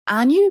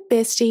Our new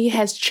bestie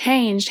has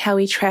changed how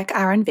we track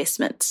our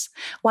investments.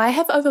 Why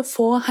have over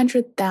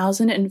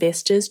 400,000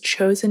 investors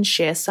chosen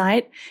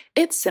ShareSite?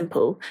 It's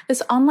simple.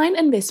 This online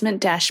investment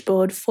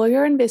dashboard for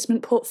your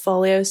investment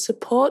portfolio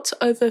supports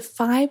over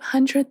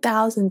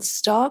 500,000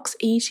 stocks,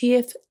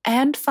 ETFs,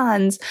 and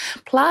funds,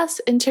 plus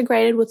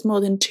integrated with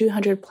more than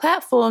 200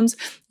 platforms,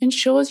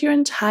 ensures your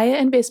entire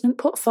investment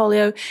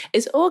portfolio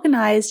is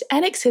organized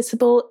and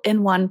accessible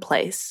in one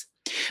place.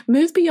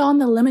 Move beyond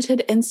the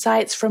limited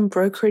insights from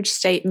brokerage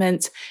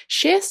statements.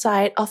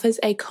 ShareSite offers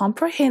a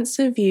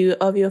comprehensive view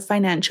of your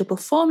financial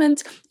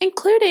performance,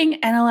 including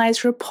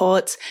analyzed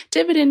reports,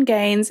 dividend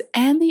gains,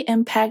 and the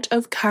impact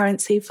of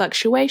currency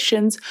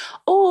fluctuations,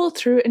 all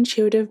through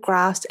intuitive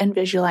graphs and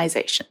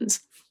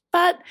visualizations.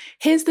 But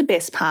here's the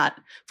best part.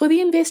 For the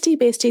investy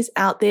besties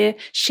out there,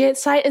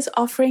 ShareSite is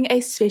offering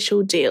a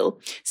special deal.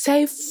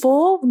 Save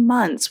 4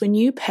 months when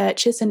you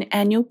purchase an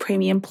annual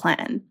premium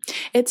plan.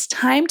 It's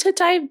time to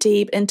dive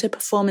deep into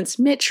performance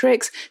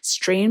metrics,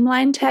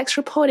 streamline tax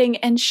reporting,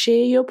 and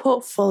share your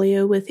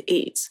portfolio with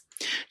ease.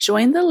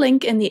 Join the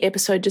link in the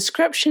episode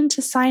description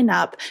to sign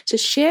up to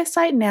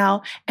ShareSite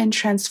now and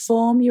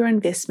transform your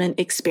investment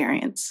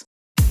experience.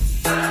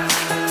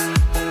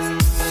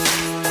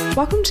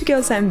 Welcome to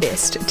Girls That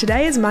Invest.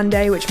 Today is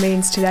Monday, which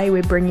means today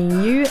we're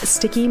bringing you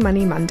Sticky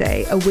Money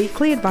Monday, a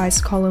weekly advice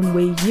column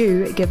where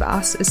you give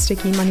us a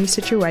sticky money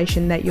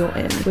situation that you're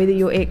in. Whether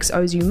your ex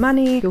owes you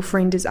money, your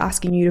friend is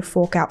asking you to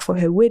fork out for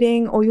her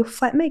wedding, or your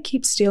flatmate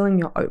keeps stealing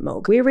your oat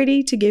milk, we're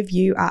ready to give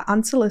you our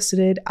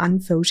unsolicited,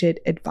 unfiltered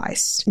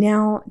advice.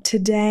 Now,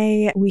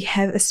 today we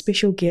have a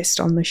special guest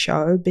on the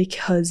show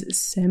because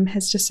Sim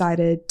has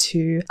decided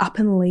to up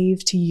and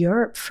leave to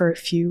Europe for a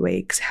few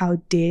weeks. How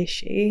dare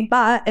she?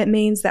 But it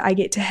means that I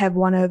get to have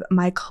one of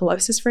my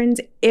closest friends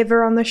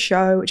ever on the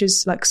show, which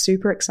is like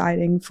super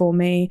exciting for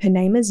me. Her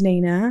name is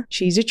Nina.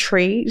 She's a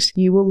treat.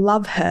 You will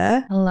love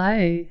her.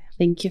 Hello.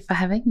 Thank you for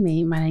having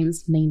me. My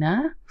name's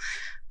Nina.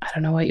 I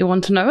don't know what you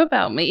want to know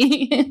about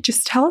me.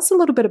 Just tell us a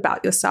little bit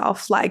about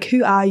yourself. Like,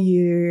 who are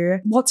you?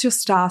 What's your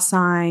star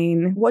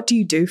sign? What do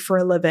you do for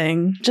a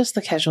living? Just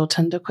the casual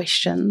Tinder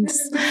questions.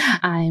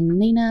 I'm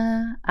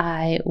Nina.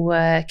 I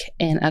work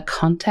in a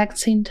contact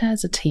center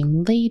as a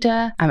team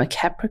leader. I'm a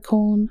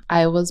Capricorn.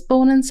 I was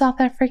born in South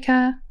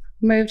Africa.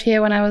 Moved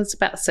here when I was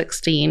about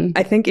 16.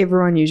 I think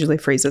everyone usually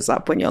freezes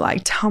up when you're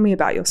like, tell me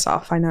about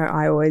yourself. I know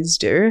I always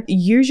do.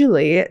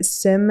 Usually,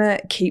 Sim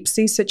keeps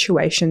these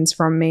situations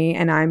from me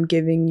and I'm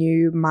giving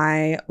you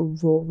my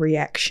raw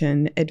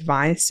reaction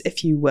advice,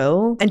 if you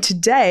will. And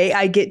today,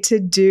 I get to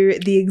do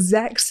the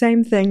exact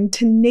same thing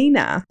to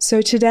Nina.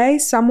 So today,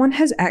 someone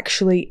has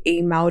actually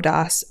emailed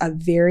us a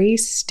very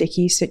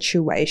sticky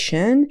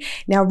situation.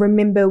 Now,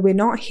 remember, we're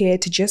not here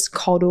to just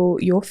coddle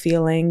your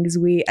feelings.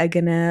 We are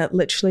gonna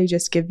literally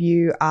just give you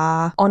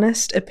our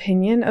honest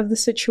opinion of the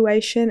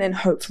situation and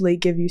hopefully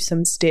give you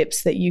some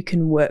steps that you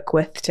can work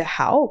with to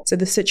help. So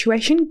the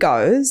situation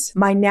goes,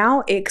 my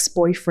now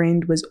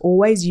ex-boyfriend was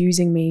always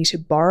using me to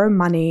borrow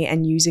money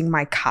and using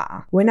my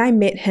car. When I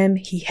met him,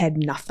 he had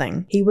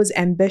nothing. He was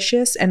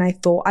ambitious and I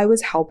thought I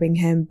was helping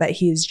him, but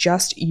he is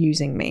just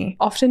using me.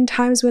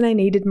 Oftentimes when I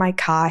needed my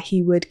car,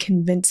 he would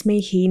convince me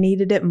he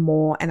needed it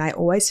more and I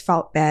always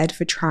felt bad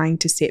for trying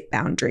to set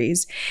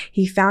boundaries.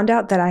 He found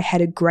out that I had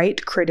a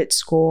great credit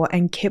score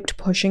and kept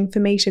pushing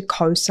for me to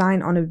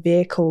co-sign on a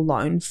vehicle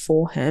loan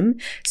for him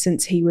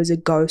since he was a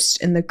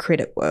ghost in the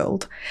credit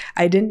world.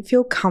 I didn't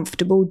feel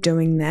comfortable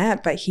doing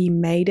that, but he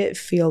made it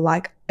feel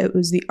like it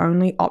was the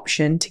only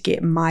option to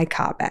get my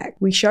car back.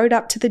 We showed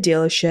up to the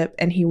dealership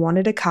and he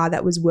wanted a car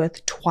that was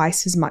worth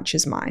twice as much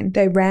as mine.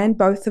 They ran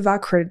both of our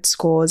credit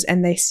scores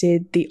and they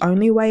said the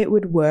only way it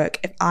would work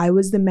if I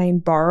was the main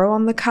borrower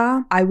on the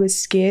car. I was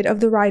scared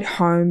of the ride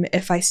home.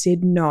 If I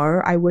said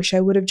no, I wish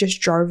I would have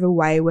just drove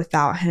away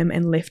without him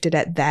and left it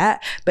at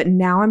that. But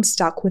now I'm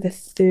stuck with a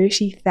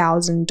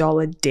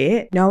 $30,000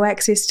 debt, no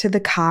access to the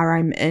car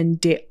I'm in,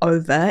 debt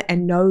over,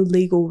 and no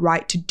legal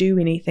right to do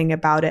anything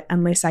about it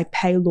unless I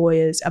pay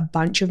lawyers a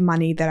bunch of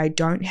money that I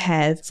don't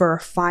have for a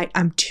fight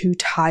I'm too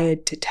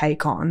tired to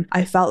take on.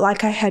 I felt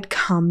like I had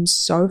come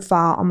so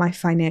far on my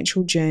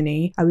financial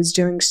journey. I was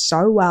doing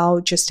so well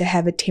just to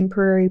have a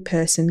temporary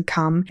person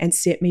come and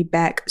set me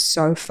back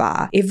so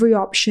far. Every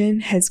option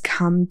has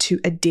come to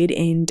a dead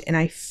end and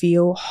I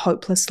feel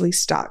hopelessly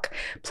stuck.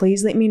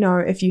 Please let me know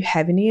if you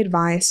have any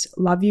advice.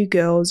 Love you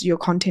girls. Your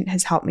content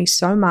has helped me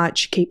so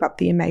much. Keep up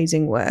the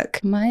amazing work.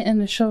 My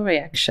initial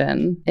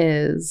reaction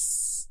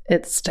is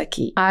it's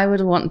sticky. I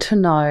would want to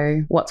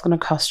know what's going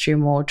to cost you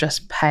more,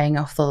 just paying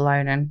off the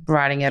loan and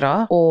writing it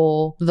off,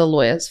 or the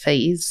lawyer's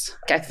fees.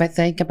 If I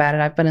think about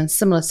it, I've been in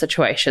similar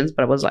situations,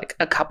 but it was like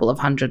a couple of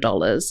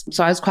 $100s.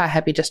 So I was quite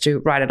happy just to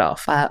write it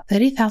off. But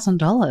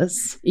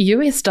 $30,000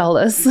 US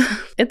dollars,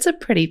 it's a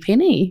pretty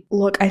penny.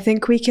 Look, I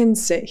think we can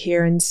sit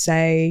here and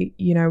say,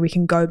 you know, we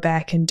can go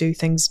back and do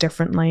things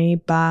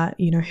differently, but,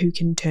 you know, who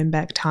can turn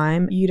back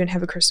time? You don't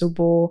have a crystal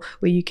ball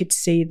where you could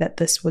see that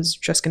this was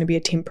just going to be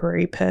a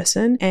temporary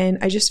person. And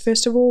I just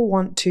first of all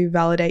want to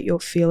validate your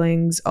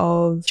feelings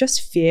of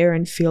just fear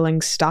and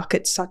feeling stuck.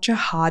 It's such a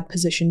hard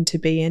position to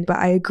be in, but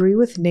I agree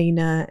with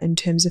Nina in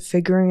terms of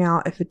figuring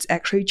out if it's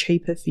actually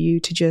cheaper for you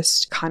to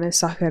just kind of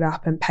suck it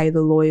up and pay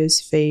the lawyer's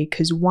fee,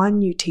 because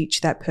one, you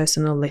teach that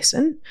person a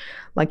lesson.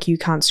 Like, you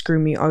can't screw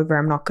me over.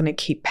 I'm not going to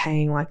keep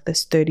paying like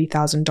this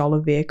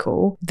 $30,000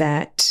 vehicle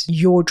that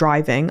you're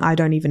driving. I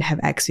don't even have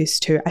access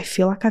to. I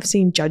feel like I've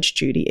seen Judge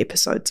Judy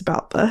episodes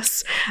about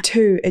this.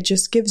 Two, it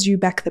just gives you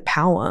back the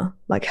power.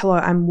 Like, hello,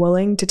 I'm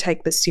willing to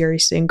take this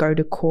seriously and go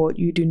to court.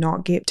 You do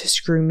not get to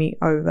screw me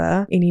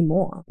over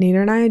anymore.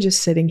 Nina and I are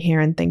just sitting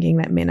here and thinking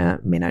that men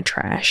are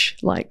trash.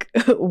 Like,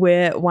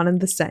 we're one and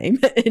the same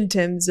in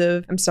terms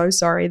of, I'm so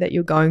sorry that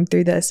you're going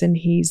through this and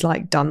he's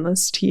like done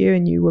this to you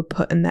and you were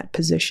put in that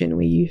position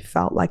where you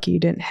felt like you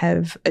didn't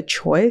have a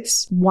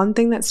choice. One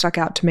thing that stuck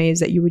out to me is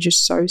that you were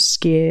just so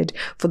scared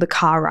for the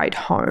car ride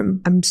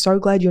home. I'm so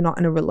glad you're not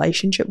in a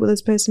relationship with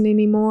this person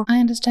anymore. I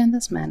understand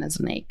this man is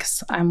an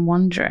ex. I'm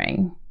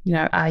wondering,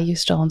 are you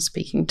still on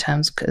speaking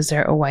terms? Is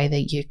there a way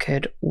that you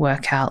could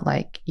work out,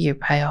 like, you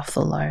pay off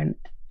the loan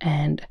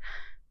and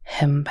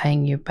him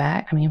paying you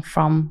back? I mean,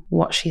 from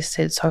what she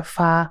said so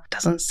far,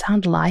 doesn't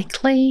sound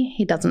likely.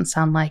 He doesn't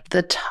sound like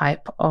the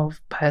type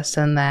of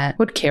person that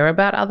would care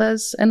about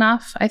others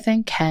enough, I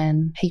think.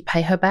 Can he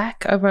pay her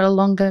back over a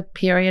longer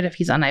period if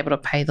he's unable to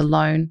pay the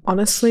loan?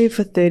 Honestly,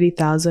 for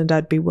 $30,000,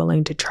 I'd be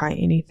willing to try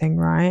anything,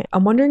 right?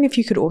 I'm wondering if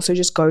you could also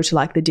just go to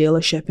like the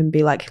dealership and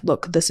be like,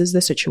 look, this is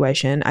the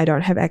situation. I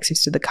don't have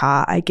access to the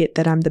car. I get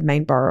that I'm the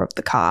main borrower of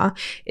the car.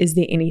 Is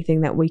there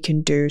anything that we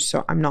can do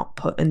so I'm not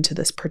put into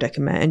this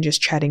predicament? And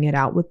just chatting it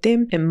out with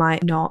them. It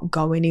might not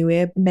go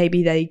anywhere.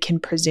 Maybe they can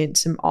present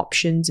some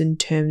options in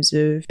terms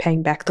of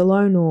paying back the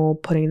loan or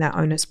putting that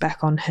onus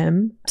back on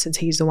him, since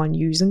he's the one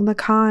using the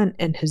car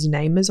and his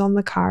name is on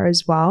the car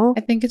as well.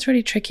 I think it's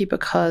really tricky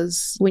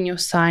because when you're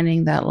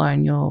signing that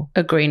loan, you're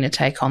agreeing to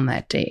take on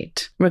that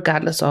debt,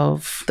 regardless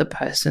of the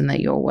person that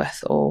you're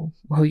with or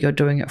who you're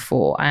doing it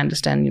for. I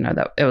understand,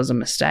 that it was a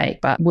mistake,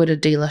 but would the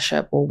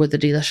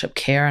dealership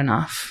care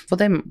enough for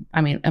them?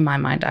 I mean, in my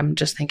mind, I'm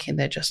just thinking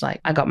they're just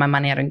like, I got my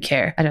money, I don't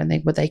care. I don't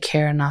think would they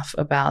care enough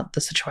about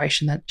the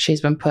situation that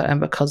she's been put in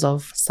because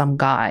of some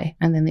guy.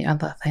 And then the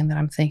other thing that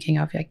I'm thinking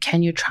of,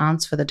 can you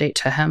transfer the debt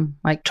to him,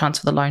 like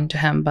transfer the loan to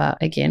him? But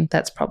again,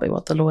 that's probably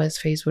what the lawyer's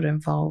fees would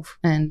involve.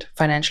 And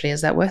financially,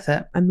 is that worth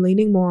it? I'm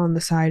leaning more on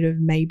the side of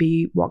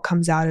maybe what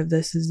comes out of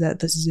this is that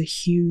this is a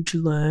huge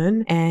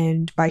learn.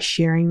 And by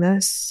sharing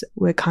this,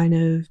 we're kind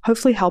of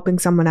hopefully helping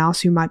someone else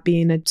who might be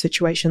in a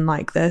situation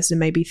like this and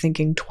maybe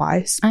thinking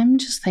twice. I'm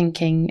just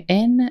thinking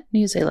in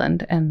New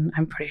Zealand, and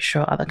I'm pretty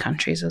sure other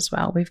countries as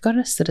well, we've got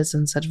a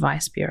Citizens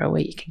Advice Bureau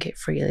where you can get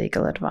free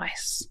legal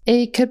advice.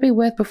 It could be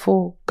worth,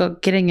 before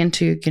getting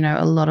into,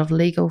 a lot of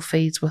legal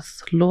fees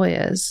with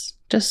lawyers,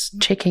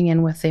 just checking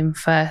in with them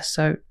first.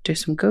 So do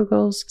some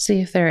Googles, see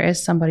if there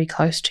is somebody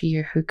close to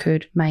you who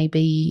could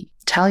maybe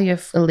tell you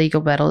if a legal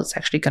battle is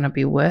actually going to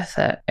be worth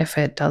it. If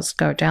it does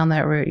go down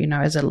that route,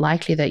 is it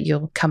likely that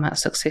you'll come out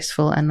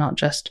successful and not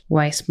just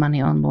waste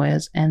money on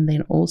lawyers and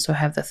then also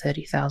have the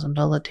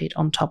 $30,000 debt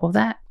on top of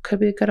that? Could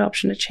be a good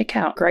option to check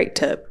out. Great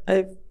tip.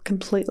 I've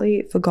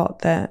completely forgot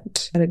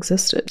that it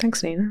existed.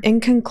 Thanks, Nina. In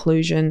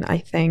conclusion, I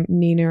think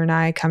Nina and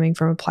I are coming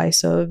from a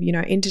place of,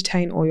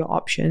 entertain all your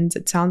options.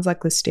 It sounds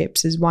like the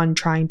steps is one,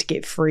 trying to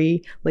get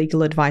free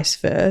legal advice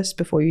first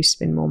before you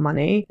spend more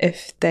money.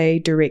 If they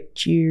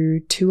direct you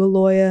to a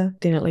lawyer,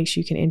 then at least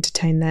you can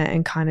entertain that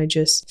and kind of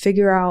just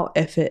figure out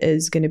if it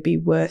is going to be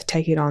worth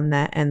taking on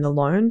that and the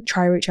loan.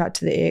 Try reach out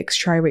to the ex,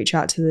 try reach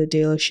out to the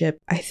dealership.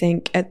 I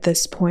think at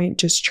this point,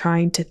 just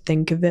trying to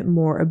think of it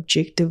more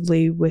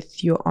objectively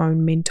with your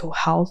own mental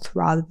health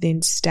rather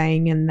than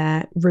staying in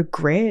that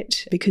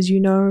regret, because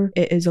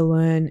it is a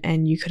learn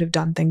and you could have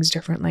done things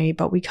differently,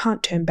 but we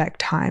can't turn back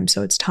time.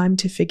 So it's time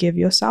to forgive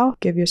yourself,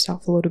 give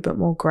yourself a little bit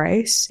more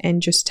grace,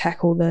 and just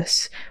tackle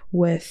this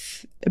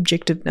with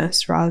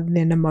objectiveness rather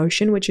than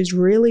emotion, which is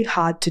really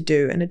hard to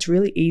do. And it's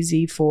really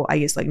easy for, I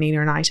guess, like Nina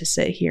and I to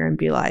sit here and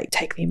be like,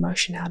 take the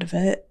emotion out of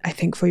it. I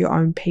think for your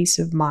own peace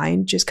of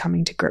mind, just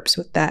coming to grips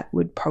with that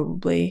would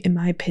probably, in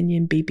my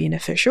opinion, be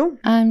beneficial.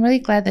 I'm really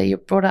glad that you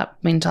brought up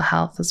mental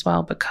health as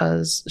well,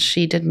 because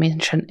she did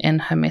mention in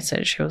her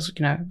message, she was,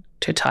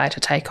 too tired to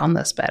take on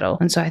this battle.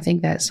 And so I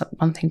think that's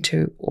one thing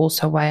to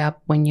also weigh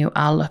up when you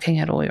are looking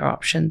at all your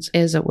options.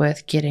 Is it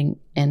worth getting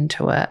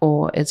into it,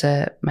 or is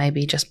it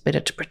maybe just better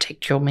to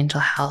protect your mental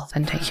health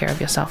and take care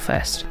of yourself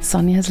first?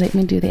 Sonia has let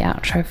me do the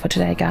outro for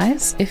today,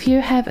 guys. If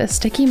you have a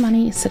sticky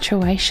money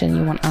situation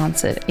you want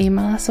answered,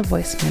 email us a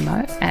voice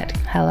memo at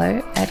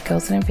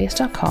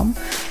hello@girlsthatinvest.com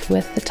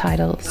with the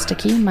title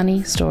Sticky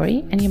Money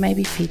Story, and you may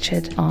be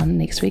featured on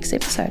next week's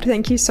episode.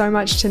 Thank you so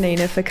much to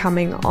Nina for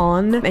coming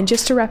on. And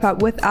just to wrap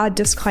up with our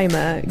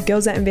disclaimer,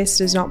 Girls That Invest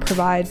does not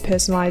provide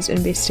personalized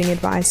investing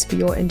advice for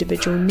your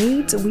individual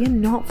needs. We are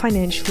not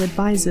financial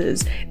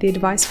advisors. The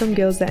advice from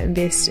Girls That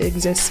Invest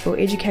exists for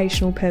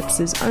educational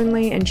purposes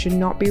only and should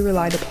not be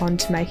relied upon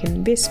to make an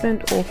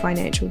investment or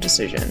financial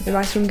decision.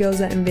 Advice from Girls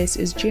That Invest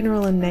is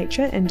general in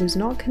nature and does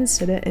not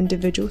consider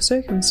individual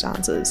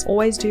circumstances.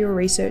 Always do your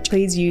research.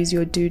 Please use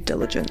your due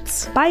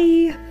diligence.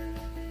 Bye!